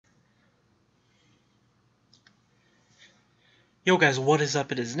Yo guys, what is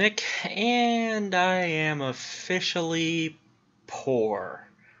up? It is Nick, and I am officially poor.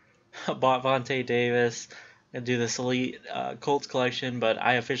 Bought Vontae Davis and do this elite Colts collection, but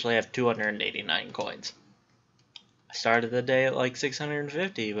I officially have 289 coins. I started the day at like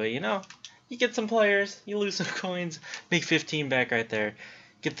 650, but you get some players, you lose some coins, make 15 back right there.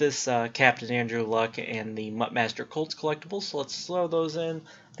 Get this Captain Andrew Luck and the Muttmaster Colts collectibles, so let's throw those in.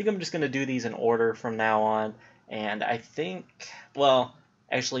 I think I'm just going to do these in order from now on, and I think, well,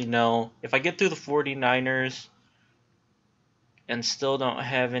 actually no, if I get through the 49ers and still don't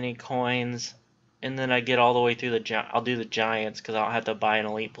have any coins, and then I get all the way through I'll do the Giants because I don't have to buy an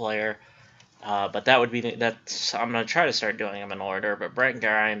elite player. But that would be that's I'm gonna try to start doing them in order. But Brent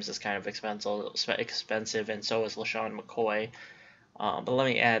Grimes is kind of expensive, and so is LaShawn McCoy. But let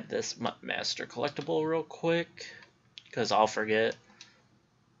me add this Master collectible real quick because I'll forget.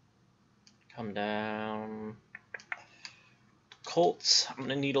 Come down. Colts. I'm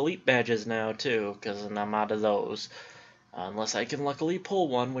gonna need elite badges now too because I'm out of those. Unless I can luckily pull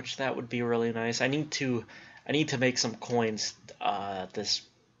one, which that would be really nice. I need to make some coins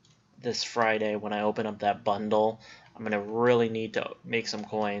this Friday when I open up that bundle. I'm going to really need to make some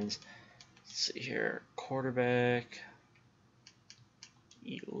coins. Let's see here. Quarterback.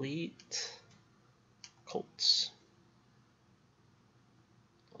 Elite. Colts.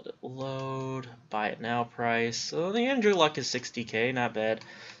 Let it load. Buy it now price. So the Andrew Luck is 60k, not bad.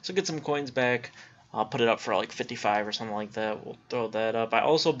 So get some coins back. I'll put it up for like 55 or something like that. We'll throw that up. I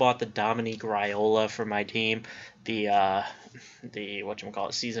also bought the Dominique Raiola for my team, the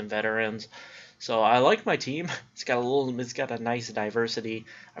whatchamacallit, seasoned veterans. So I like my team. It's got a nice diversity.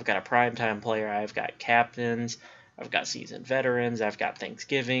 I've got a primetime player. I've got captains. I've got seasoned veterans. I've got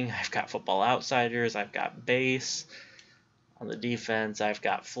Thanksgiving. I've got football outsiders. I've got base. On the defense, I've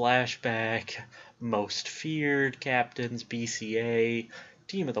got flashback, most feared captains, BCA.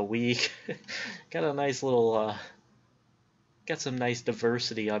 Team of the week. Got a nice little, got some nice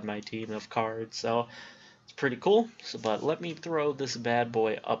diversity on my team of cards, so it's pretty cool. So, but let me throw this bad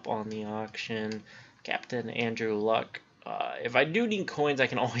boy up on the auction. Captain Andrew Luck. If I do need coins, I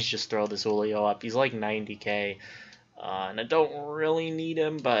can always just throw this Julio up. He's like 90k, and I don't really need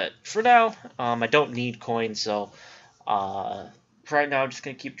him, but for now, I don't need coins, so right now I'm just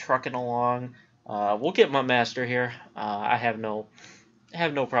gonna keep trucking along. We'll get my master here. I have no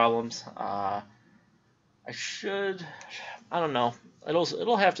problems. I don't know.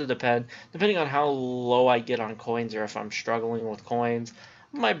 It'll have to depend. Depending on how low I get on coins or if I'm struggling with coins,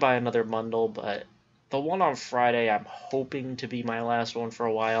 I might buy another bundle, but the one on Friday I'm hoping to be my last one for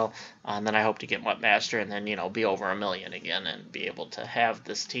a while, and then I hope to get my master and then, be over 1 million again and be able to have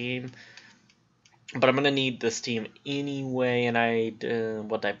this team. But I'm gonna need this team anyway, and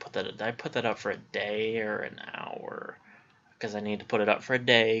what did I put that? Did I put that up for a day or an hour? Because I need to put it up for a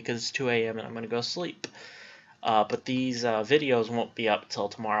day because it's 2 a.m. and I'm going to go sleep. But these videos won't be up till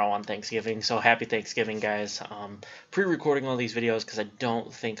tomorrow on Thanksgiving, so happy Thanksgiving, guys. Pre-recording all these videos because I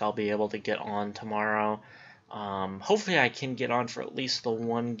don't think I'll be able to get on tomorrow. Hopefully I can get on for at least the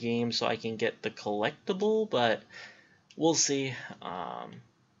one game so I can get the collectible, but we'll see.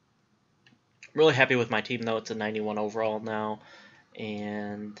 Really happy with my team, though. It's a 91 overall now,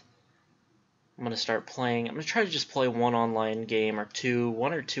 and I'm going to start playing. I'm going to try to just play one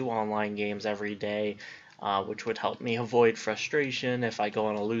or two online games every day, which would help me avoid frustration if I go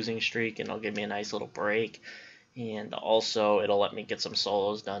on a losing streak, and it'll give me a nice little break. And also, it'll let me get some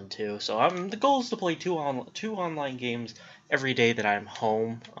solos done too. So the goal is to play two online games every day that I'm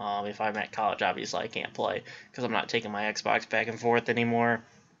home. If I'm at college, obviously I can't play because I'm not taking my Xbox back and forth anymore.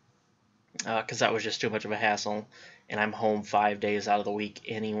 Because that was just too much of a hassle, and I'm home 5 days out of the week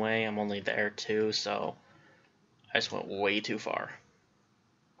anyway. I'm only there 2, so I just went way too far.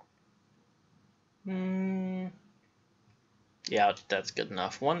 Yeah, that's good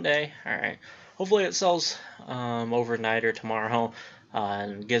enough. One day, alright. Hopefully it sells overnight or tomorrow,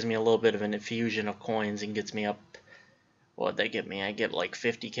 and gives me a little bit of an infusion of coins and gets me up. What'd they get me? I get like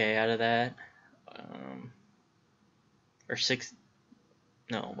 50k out of that. Or 6.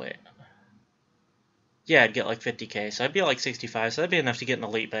 No, wait. Yeah, I'd get like 50k, so I'd be like 65, so that'd be enough to get an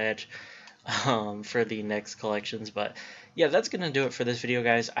elite badge for the next collections. But yeah, that's going to do it for this video,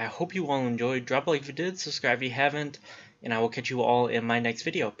 guys. I hope you all enjoyed. Drop a like if you did, subscribe if you haven't, and I will catch you all in my next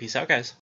video. Peace out, guys.